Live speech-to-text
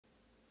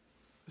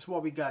This is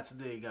what we got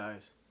today,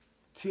 guys.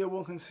 Tier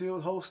 1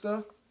 concealed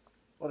holster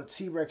or the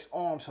Trex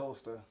Arms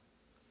holster.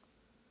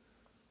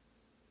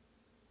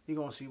 You're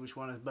going to see which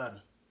one is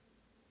better.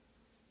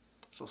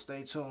 So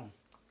stay tuned.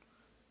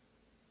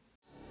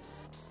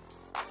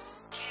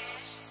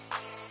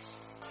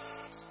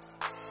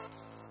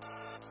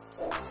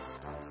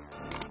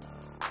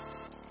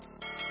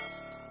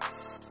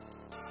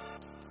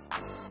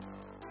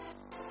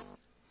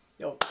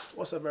 Yo,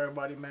 what's up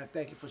everybody, man?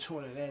 Thank you for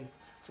tuning in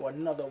for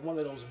another one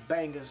of those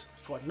bangers,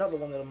 You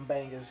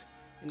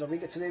know,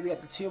 today we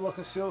got the Tier 1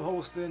 concealed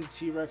holster and the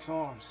Trex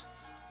Arms.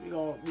 We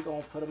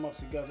gonna put them up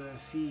together and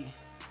see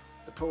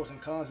the pros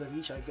and cons of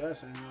each, I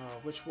guess, and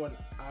which one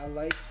I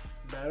like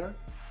better.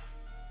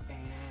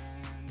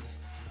 And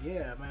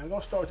yeah, man, we're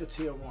gonna start with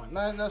the Tier 1.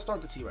 Let's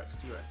start with the Trex.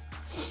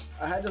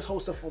 I had this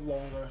holster for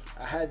longer.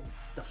 I had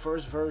the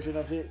first version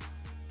of it.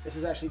 This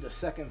is actually the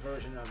second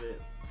version of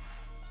it.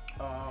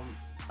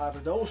 Out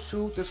of those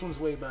two, this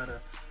one's way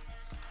better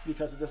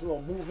because of this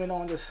little movement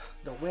on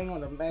the wing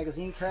on the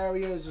magazine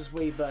carrier is just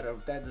way better.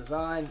 That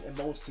design, it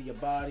molds to your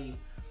body.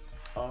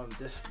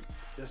 This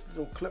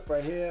little clip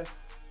right here,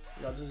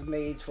 you know, this is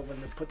made for when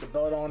you put the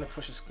belt on. It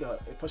pushes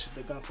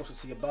the gun closer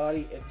to your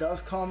body. It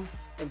does come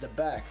in the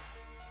back,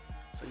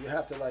 so you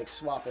have to like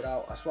swap it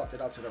out. I swapped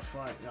it out to the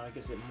front. You know, it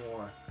gives it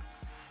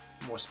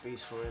more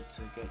space for it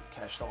to get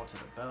attached onto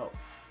the belt.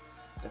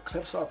 The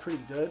clips are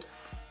pretty good.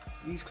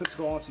 These clips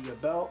go onto your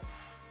belt,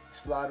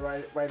 slide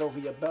right over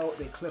your belt.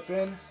 They clip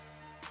in.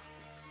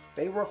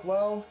 They work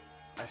well.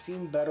 I've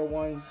seen better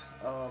ones.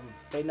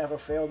 They never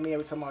failed me.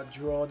 Every time I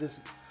draw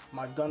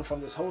my gun from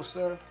this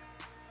holster,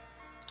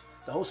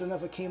 the holster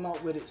never came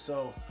out with it,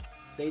 so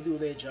they do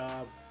their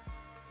job.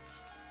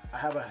 I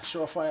have a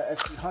Surefire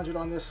X300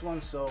 on this one,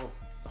 so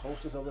the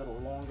holster's a little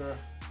longer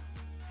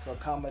to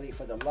accommodate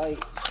for the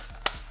light.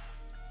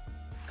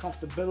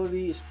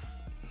 Comfortability is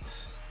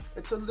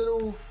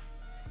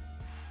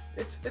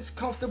it's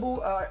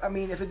comfortable. I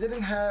mean, if it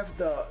didn't have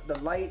the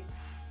light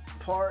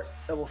part,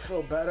 it will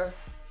feel better.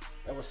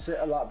 It will sit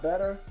a lot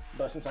better.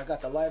 But since I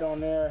got the light on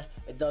there,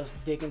 it does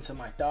dig into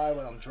my thigh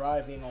when I'm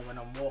driving or when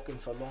I'm walking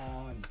for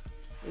long. And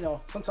you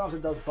know, sometimes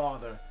it does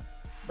bother.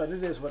 But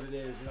it is what it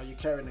is. You know, you're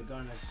carrying a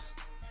gun. It's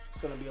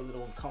gonna be a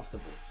little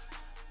uncomfortable.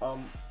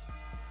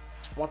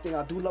 One thing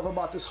I do love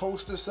about this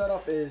holster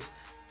setup is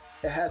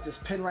it has this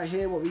pin right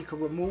here where we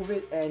could remove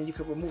it, and you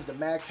could remove the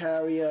mag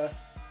carrier.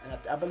 And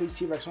I believe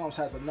Trex Arms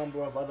has a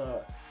number of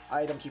other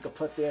items you could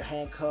put there,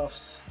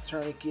 handcuffs,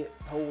 tourniquet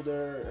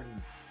holder,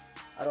 and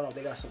I don't know if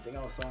they got something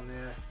else on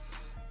there.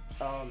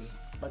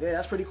 But yeah,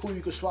 that's pretty cool.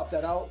 You can swap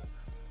that out.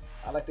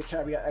 I like to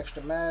carry an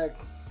extra mag,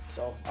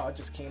 so I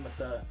just came with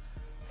the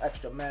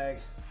extra mag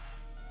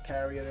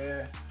carrier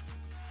there.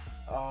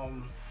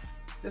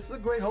 This is a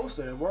great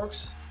holster. It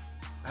works.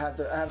 I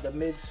have the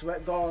mid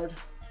sweat guard.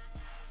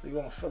 So you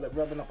won't feel it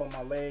rubbing up on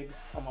my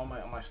legs, on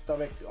my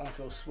stomach. I don't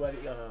feel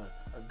sweaty, a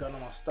gun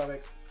on my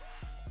stomach.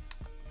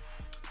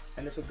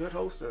 And it's a good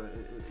holster.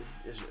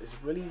 It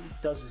really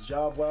does its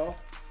job well.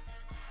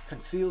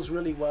 Conceals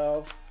really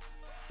well.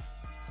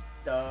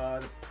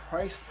 The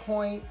price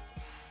point,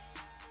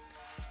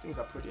 these things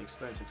are pretty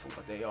expensive for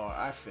what they are,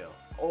 I feel.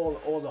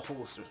 All the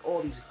holsters,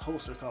 all these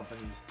holster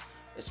companies,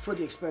 it's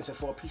pretty expensive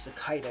for a piece of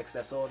Kydex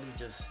that's already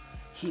just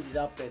heated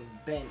up and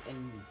bent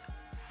and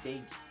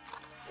they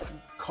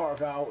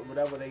carve out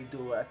whatever they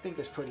do. I think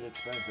it's pretty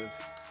expensive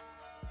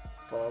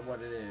for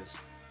what it is.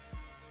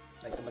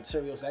 Like the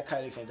materials, that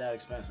Kydex ain't that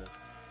expensive,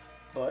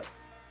 but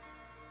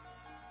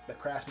the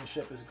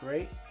craftsmanship is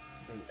great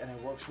and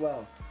it works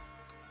well.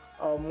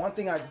 One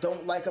thing I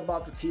don't like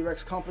about the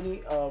Trex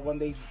company,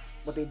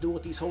 what they do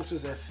with these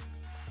holsters,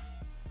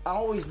 I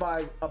always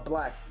buy a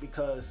black,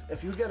 because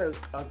if you get a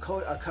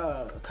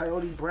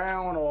coyote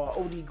brown or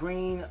OD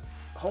green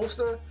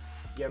holster,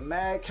 your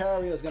mag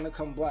carrier is gonna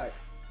come black.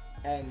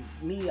 And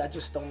me, I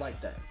just don't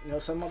like that. You know,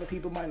 some other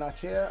people might not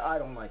care. I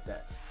don't like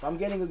that. If I'm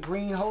getting a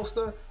green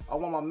holster, I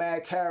want my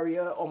mag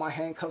carrier or my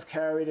handcuff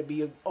carrier to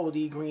be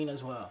OD green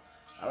as well.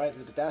 All right,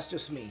 but that's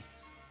just me.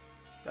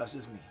 That's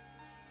just me.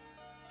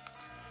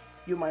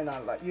 You might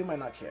not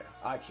care.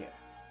 I care.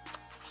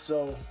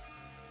 So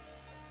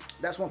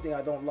that's one thing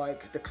I don't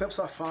like. The clips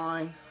are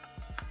fine.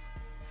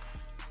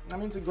 I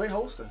mean, it's a great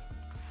holster.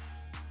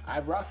 I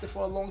rocked it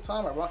for a long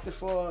time. I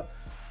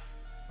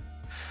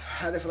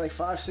had it for like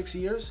 5-6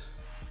 years.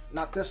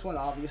 Not this one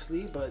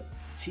obviously, but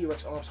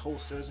Trex Arms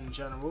holsters in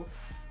general.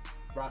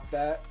 Rocked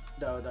that,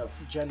 the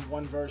Gen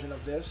 1 version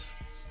of this,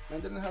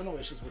 and didn't have no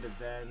issues with it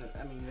then.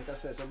 I mean, like I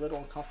said, it's a little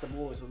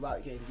uncomfortable. It's a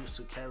lot getting used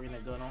to carrying a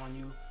gun on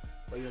you,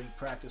 but you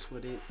practice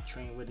with it,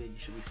 train with it, you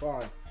should be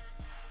fine.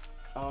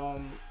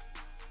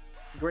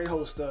 Great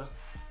holster.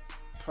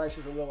 Price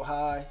is a little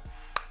high.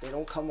 They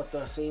don't come with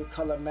the same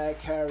color mag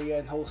carrier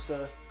and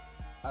holster.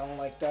 I don't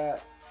like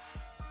that.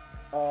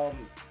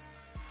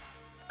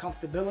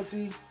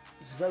 Comfortability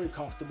is very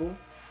comfortable.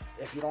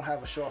 If you don't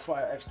have a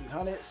Surefire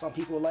X300, some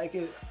people like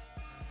it.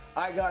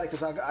 I got it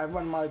because I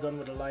run my gun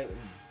with a light, and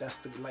that's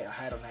the light I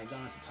had on that gun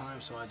at the time,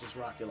 so I just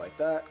rocked it like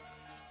that.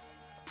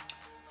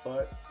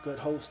 But good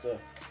holster.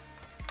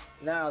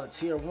 Now the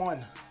tier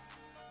 1.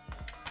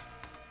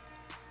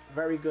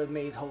 Very good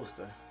made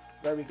holster.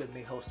 Very good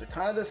made holster.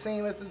 Kind of the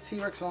same as the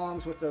Trex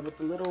Arms with the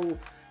little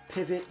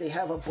pivot. They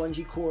have a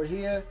bungee cord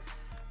here.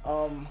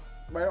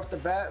 Right off the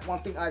bat,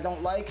 one thing I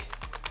don't like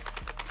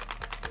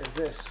is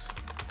this.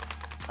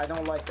 I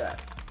don't like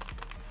that.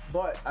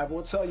 But I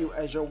will tell you,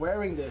 as you're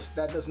wearing this,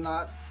 that does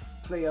not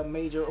play a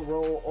major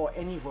role or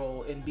any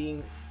role in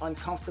being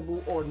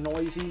uncomfortable or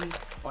noisy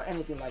or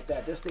anything like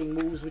that. This thing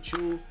moves with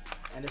you,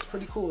 and it's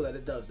pretty cool that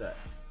it does that.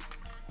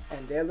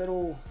 And their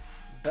little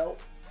belt,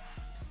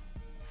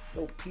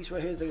 little piece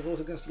right here that goes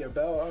against your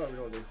belt, I don't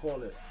know what they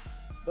call it,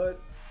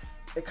 but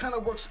it kind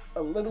of works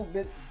a little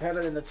bit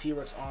better than the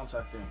Trex Arms.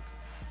 I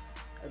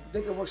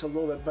think it works a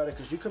little bit better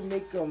because you can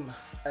make them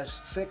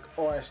as thick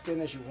or as thin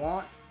as you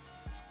want.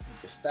 You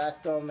can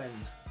stack them, and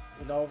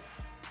you know,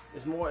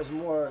 it's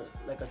more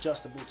like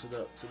adjustable to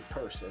the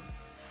person.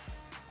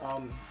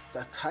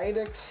 The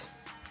Kydex,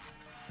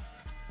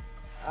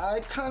 I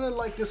kind of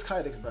like this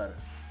Kydex better.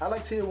 I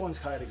like tier 1's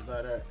Kydex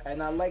better,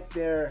 and I like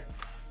their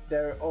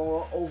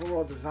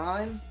overall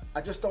design.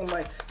 I just don't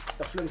like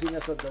the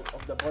flimsiness of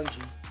the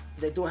bungee.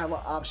 They do have an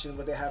option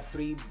where they have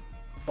 3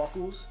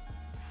 buckles,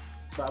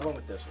 but I went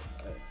with this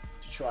one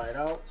to try it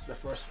out. It's the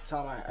first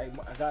time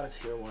I got a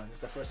tier 1. It's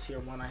the first tier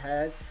 1 I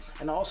had.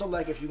 And I also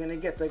like, if you're gonna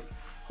get the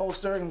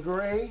holster in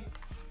gray,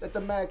 that the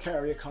mag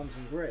carrier comes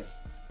in gray,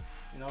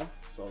 you know,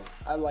 so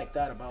I like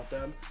that about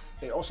them.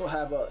 They also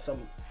have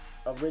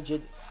a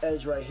rigid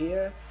edge right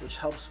here, which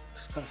helps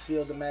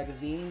conceal the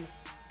magazine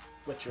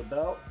with your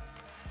belt,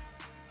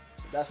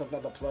 so that's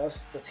another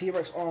plus. The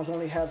Trex Arms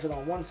only has it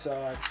on one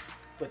side,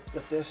 but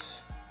with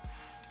this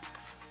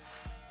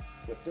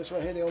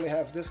right here, they only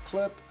have this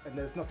clip, and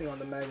there's nothing on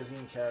the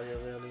magazine carrier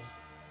really.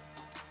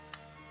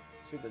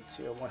 See, the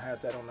tier 1 has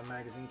that on the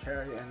magazine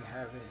carrier and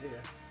have it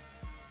here.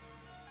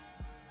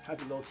 Has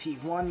the little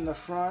T1 in the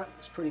front.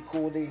 It's pretty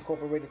cool. They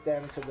incorporated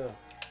that into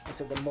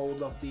the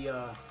mold of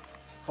the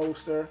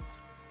holster.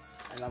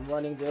 And I'm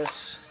running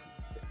this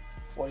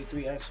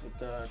 43X with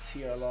the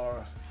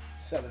TLR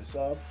 7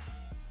 sub.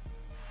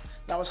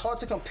 Now it's hard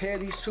to compare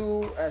these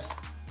two as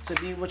to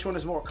be which one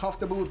is more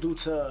comfortable due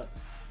to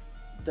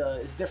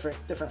it's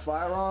different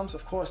firearms.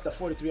 Of course, the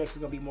 43X is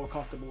gonna be more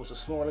comfortable. It's a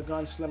smaller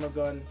gun, slimmer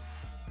gun.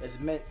 It's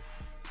meant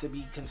to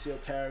be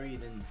concealed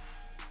carried, and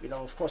you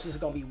know, of course, this is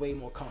gonna be way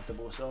more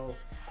comfortable. So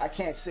I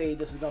can't say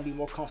this is gonna be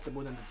more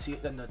comfortable than the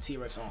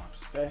Trex Arms.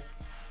 Okay.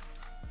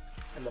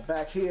 In the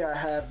back here, I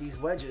have these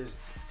wedges.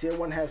 Tier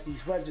 1 has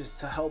these wedges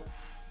to help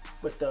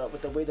with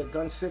the way the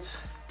gun sits.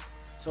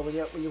 So when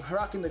you're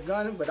rocking the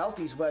gun without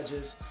these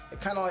wedges, it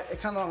kind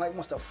of like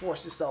wants to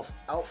force itself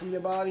out from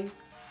your body.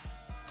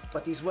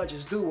 But these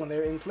wedges do, when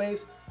they're in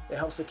place, it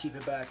helps to keep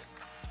it back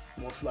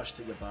more flush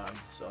to your body.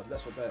 So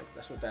that's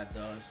what that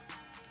does.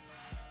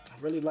 I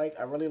really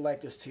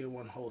like this tier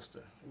 1 holster.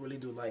 I really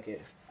do like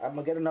it. I'm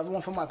gonna get another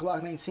one for my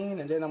Glock 19,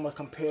 and then I'm gonna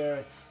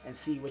compare and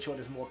see which one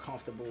is more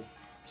comfortable.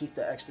 Keep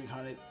the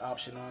X300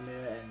 option on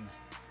there, and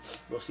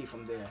we'll see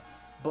from there.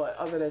 But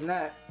other than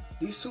that,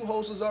 these 2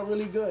 holsters are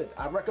really good.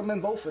 I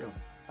recommend both of them.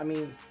 I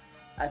mean,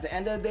 at the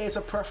end of the day, it's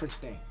a preference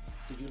thing.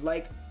 Do you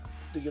like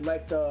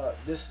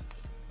this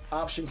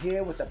option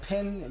here with the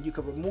pin, and you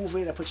can remove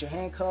it and put your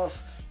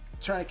handcuff,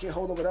 tourniquet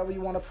holder, whatever you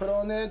want to put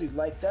on there? Do you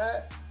like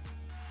that?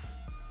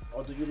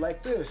 Or do you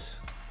like this?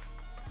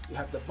 You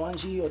have the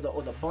bungee or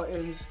the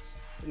buttons,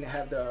 and they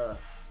have the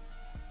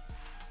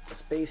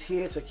space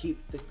here to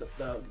keep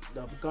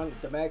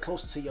the mag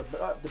closer to your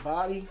the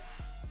body.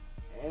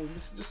 And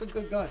this is just a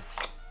good gun,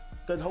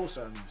 good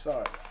holster. I mean,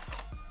 sorry,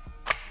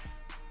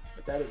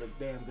 but that is a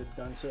damn good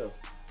gun too.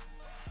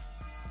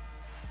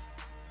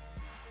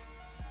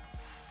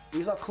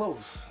 These are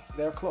close.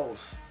 They're close.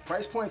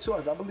 Price point too.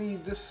 I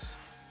believe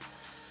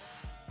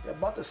they're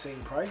about the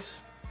same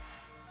price.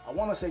 I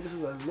want to say this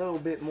is a little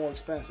bit more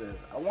expensive.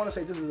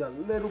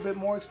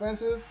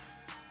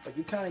 But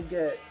you kind of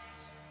get,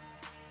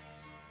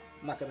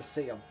 I'm not gonna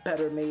say a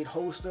better made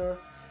holster.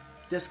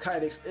 This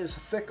Kydex is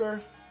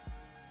thicker.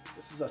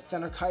 This is a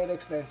thinner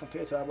Kydex than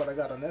compared to what I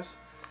got on this.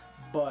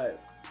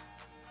 But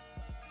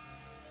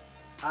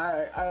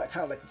I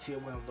kind of like the tier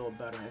 1 a little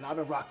better. And I've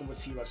been rocking with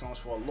Trex Arms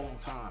for a long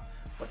time.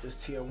 But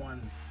this tier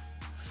 1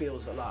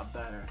 feels a lot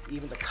better.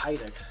 Even the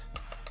Kydex.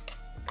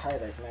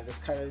 Man, this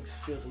Kydex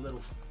feels a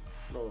little,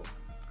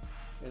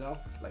 you know,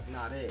 like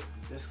not it.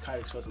 This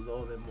Kydex feels a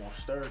little bit more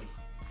sturdy.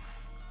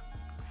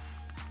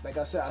 Like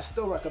I said, I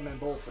still recommend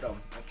both of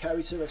them. I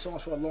carried Trex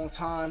Arms for a long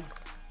time.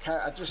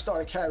 I just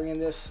started carrying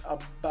this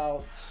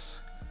about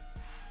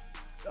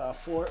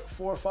 4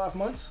 or 5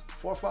 months.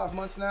 4 or 5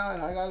 months now,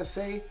 and I gotta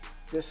say,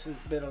 this has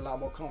been a lot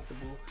more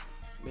comfortable.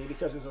 Maybe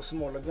because it's a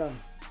smaller gun.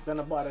 I'm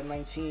gonna buy the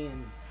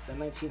 19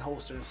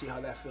 holster and see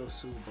how that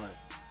feels too. But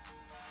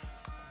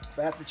if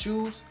I have to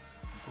choose,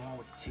 I'm going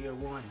with the tier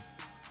 1.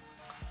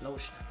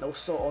 No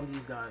salt on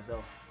these guys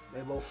though.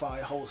 They're both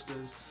fire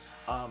holsters.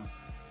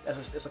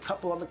 There's a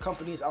couple other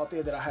companies out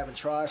there that I haven't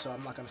tried, so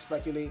I'm not gonna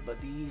speculate. But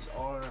these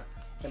are,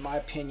 in my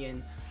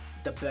opinion,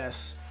 the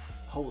best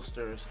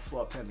holsters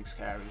for appendix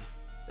carry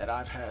that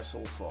I've had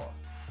so far.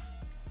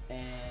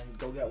 and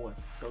go get one.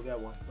 Go get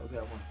one. Go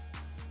get one.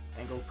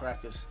 And go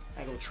practice.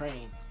 And go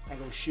train. And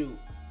go shoot.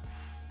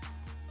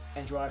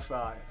 And dry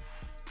fire.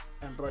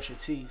 And brush your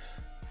teeth.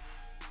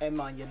 And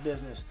mind your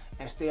business.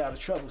 And stay out of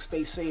trouble.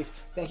 Stay safe.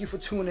 Thank you for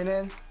tuning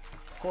in.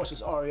 Of course,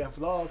 it's REF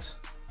Vlogs.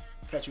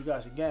 Catch you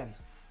guys again.